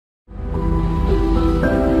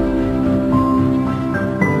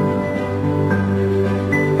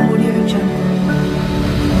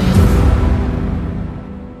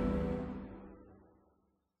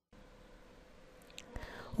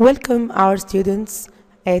Welcome our students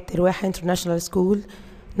at Alwaha International School,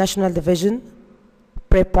 National Division,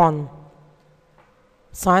 part1,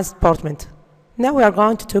 Science Department. Now we are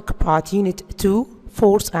going to talk about Unit 2,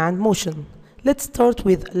 Force and Motion. Let's start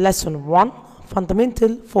with Lesson 1,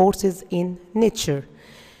 Fundamental Forces in Nature.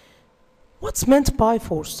 What's meant by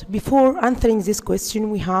force? Before answering this question,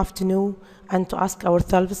 we have to know and to ask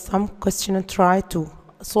ourselves some question and try to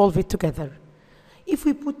solve it together. If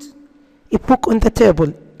we put a book on the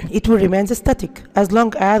table, it will remain static as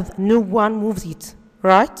long as no one moves it,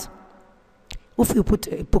 right? If you put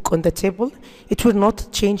a book on the table, it will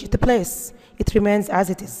not change its place. It remains as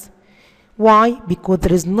it is. Why? Because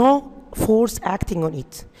there is no force acting on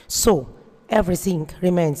it. So everything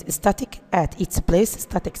remains static at its place.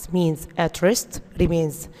 Static means at rest,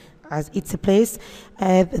 remains as its place,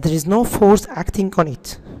 and there is no force acting on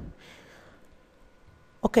it.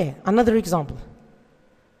 Okay, another example.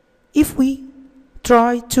 If we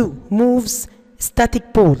try to move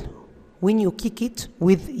static ball, when you kick it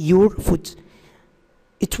with your foot,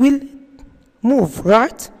 it will move,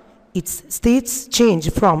 right? Its states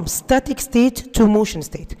change from static state to motion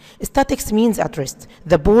state. Static means at rest.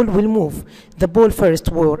 The ball will move. The ball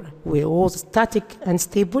first was static and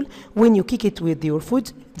stable. When you kick it with your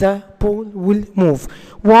foot, the ball will move.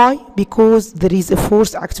 Why? Because there is a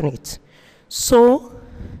force acting on it. So,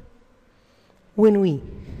 when we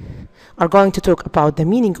are going to talk about the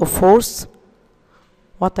meaning of force,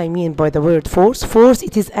 what I mean by the word force,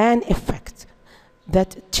 it is an effect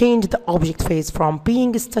that change the object phase from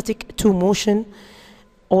being static to motion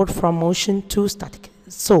or from motion to static.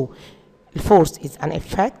 So force is an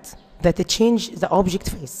effect that change the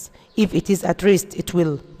object phase. If it is at rest, it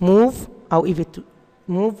will move, or if it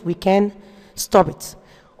move, we can stop it.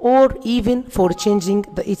 Or even for changing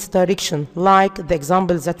its direction, like the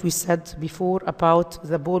examples that we said before about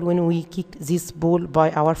the ball when we kick this ball by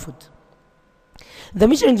our foot. The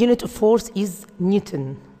measuring unit of force is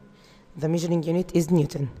Newton. The measuring unit is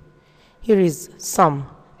Newton. Here is some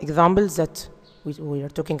examples that we are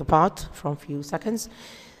talking about from a few seconds.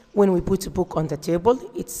 When we put a book on the table,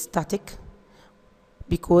 it's static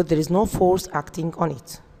because there is no force acting on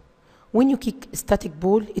it. When you kick a static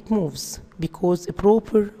ball, it moves because a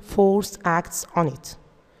proper force acts on it.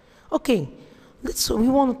 Okay, we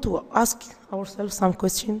want to ask ourselves some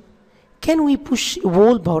question. Can we push a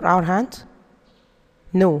wall by our hand?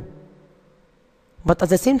 No. But at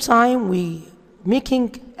the same time, we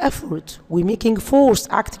making effort, we making force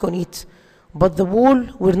acting on it, but the wall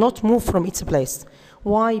will not move from its place.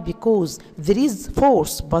 Why? Because there is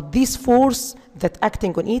force, but this force that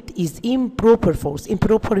acting on it is improper force.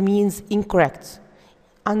 Improper means incorrect,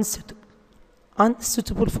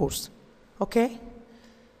 unsuitable force. Okay?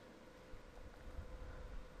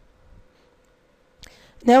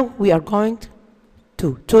 Now we are going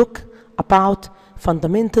to talk about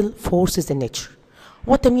fundamental forces in nature.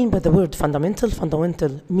 What I mean by the word fundamental?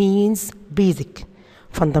 Fundamental means basic.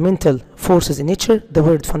 Fundamental forces in nature, the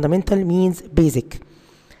word fundamental means basic.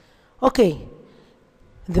 Okay,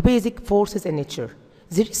 the basic forces in nature.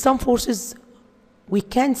 There is some forces we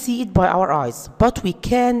can't see it by our eyes, but we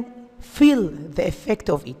can feel the effect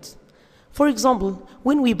of it. For example,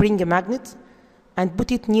 when we bring a magnet and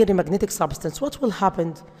put it near a magnetic substance, what will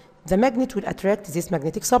happen? The magnet will attract this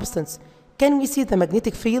magnetic substance. Can we see the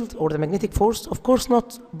magnetic field or the magnetic force? Of course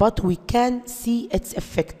not, but we can see its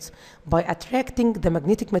effect by attracting the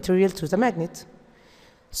magnetic material to the magnet.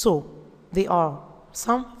 So, there are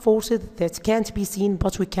some forces that can't be seen,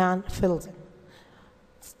 but we can feel them.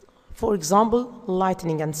 For example,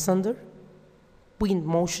 lightning and thunder, wind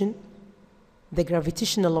motion, the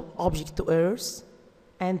gravitational of object to Earth,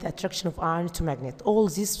 and the attraction of iron to magnet. All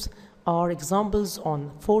these are examples on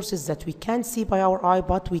forces that we can't see by our eye,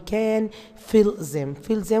 but we can feel them.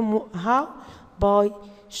 Feel them how? By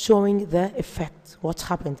showing the effect, what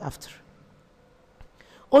happened after.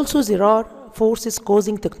 Also, there are forces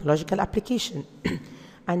causing technological application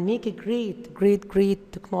and make a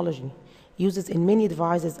great technology uses in many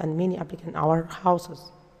devices and many applications in our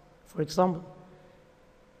houses. For example,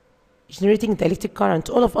 generating the electric current.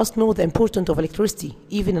 All of us know the importance of electricity,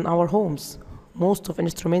 even in our homes. Most of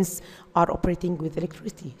instruments are operating with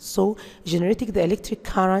electricity. So generating the electric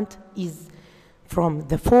current is from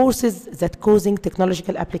the forces that causing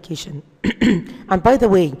technological application. And by the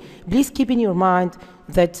way, please keep in your mind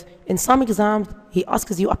that in some exams, he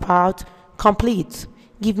asks you about complete.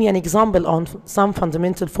 Give me an example on some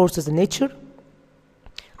fundamental forces in nature.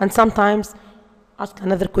 And sometimes ask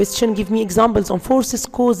another question, give me examples on forces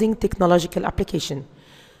causing technological application,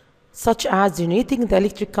 such as generating the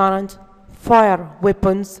electric current, fire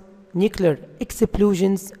weapons, nuclear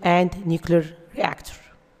explosions, and nuclear reactor.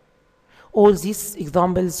 all these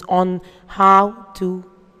examples on how to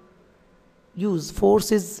use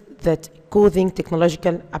forces that causing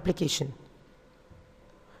technological application.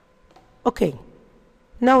 Okay,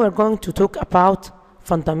 now we're going to talk about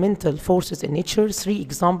fundamental forces in nature, 3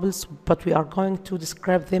 examples, but we are going to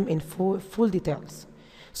describe them in full details.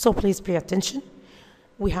 So please pay attention.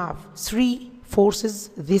 We have 3 forces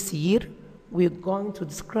this year. We're going to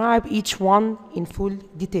describe each one in full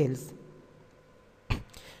details.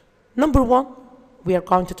 Number 1, we are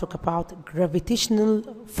going to talk about gravitational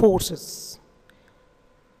forces,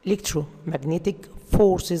 electromagnetic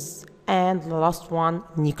forces, and the last one,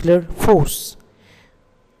 nuclear force.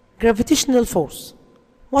 Gravitational force.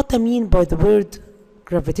 What I mean by the word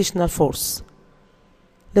gravitational force?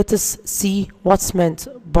 Let us see what's meant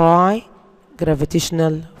by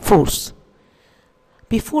gravitational force.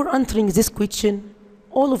 Before answering this question,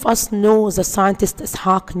 all of us know the scientist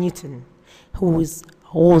Isaac Newton, who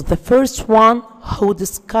was the first one who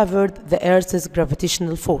discovered the Earth's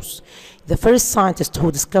gravitational force. The first scientist who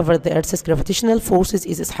discovered the Earth's gravitational forces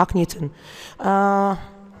is Isaac Newton.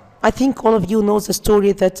 I think all of you know the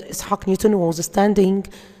story that Isaac Newton was standing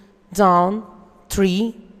down tree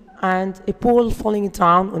and a pole falling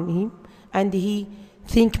down on him, and he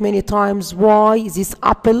think many times why this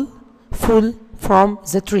apple fell from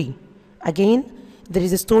the tree. Again, there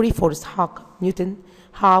is a story for Isaac Newton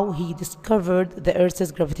how he discovered the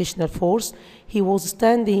Earth's gravitational force. He was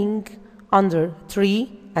standing under a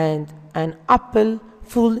tree and an apple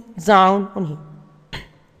fell down on him.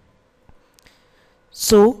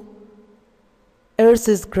 So,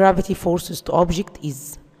 Earth's gravity forces to object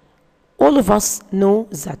is, all of us know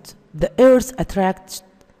that the Earth attracts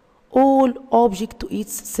all objects to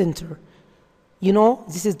its center. You know,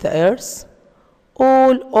 this is the Earth.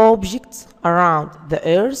 All objects around the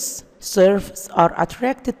Earth's surface are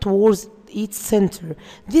attracted towards its center.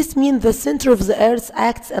 This means the center of the Earth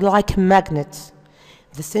acts like a magnet.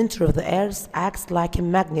 The center of the Earth acts like a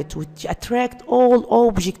magnet which attracts all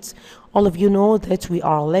objects. All of you know that we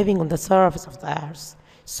are living on the surface of the Earth.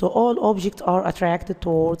 So all objects are attracted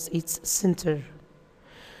towards its center.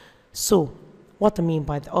 So what I mean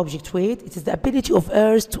by the object weight, it is the ability of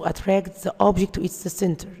Earth to attract the object to its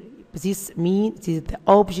center. This means it is the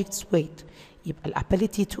object's weight. The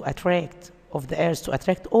ability to attract of the Earth to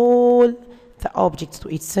attract all the objects to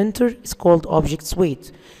its center is called object's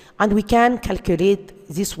weight. And we can calculate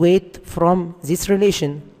this weight from this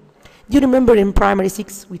relation. Do you remember in primary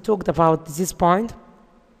 6 we talked about this point?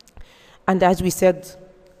 And as we said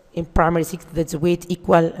in primary 6 that the weight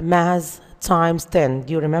equal mass times 10.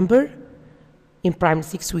 Do you remember? In primary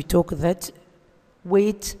 6 we talked that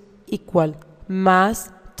weight equal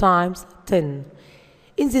mass times 10.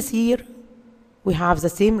 In this year we have the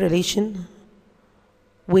same relation,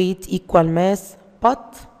 weight equal mass,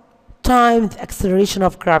 but times the acceleration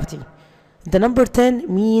of gravity. The number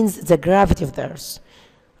 10 means the gravity of the Earth.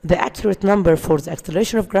 The accurate number for the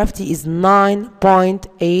acceleration of gravity is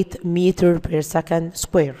 9.8 meter per second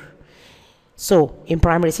square. So in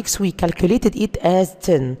primary 6 we calculated it as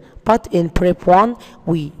 10, but in prep 1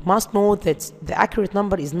 we must know that the accurate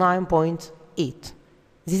number is 9.8.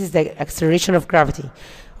 This is the acceleration of gravity.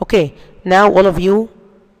 Okay, now all of you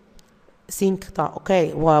think,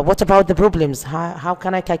 okay, well, what about the problems? How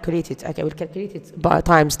can I calculate it? I will calculate it by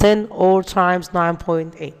times 10 or times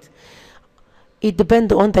 9.8. It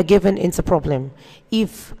depends on the given in the problem.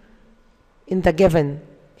 If in the given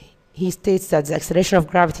he states that the acceleration of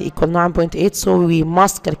gravity equal 9.8, so we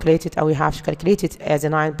must calculate it, and we have to calculate it as a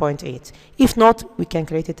 9.8. If not, we can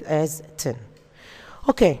calculate it as 10.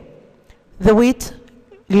 Okay, the weight,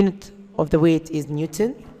 unit of the weight is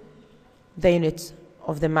Newton. The unit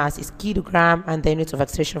of the mass is kilogram, and the unit of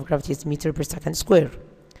acceleration of gravity is meter per second square.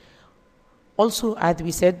 Also, as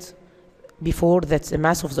we said before, that the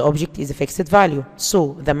mass of the object is a fixed value.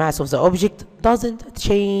 So the mass of the object doesn't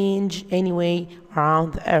change anyway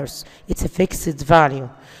around the Earth. It's a fixed value.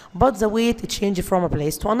 But the weight changes from a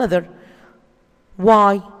place to another.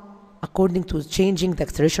 Why? According to changing the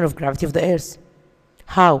acceleration of gravity of the Earth.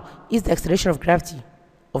 How? Is the acceleration of gravity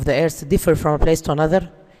of the Earth differ from a place to another?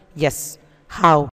 Yes. How?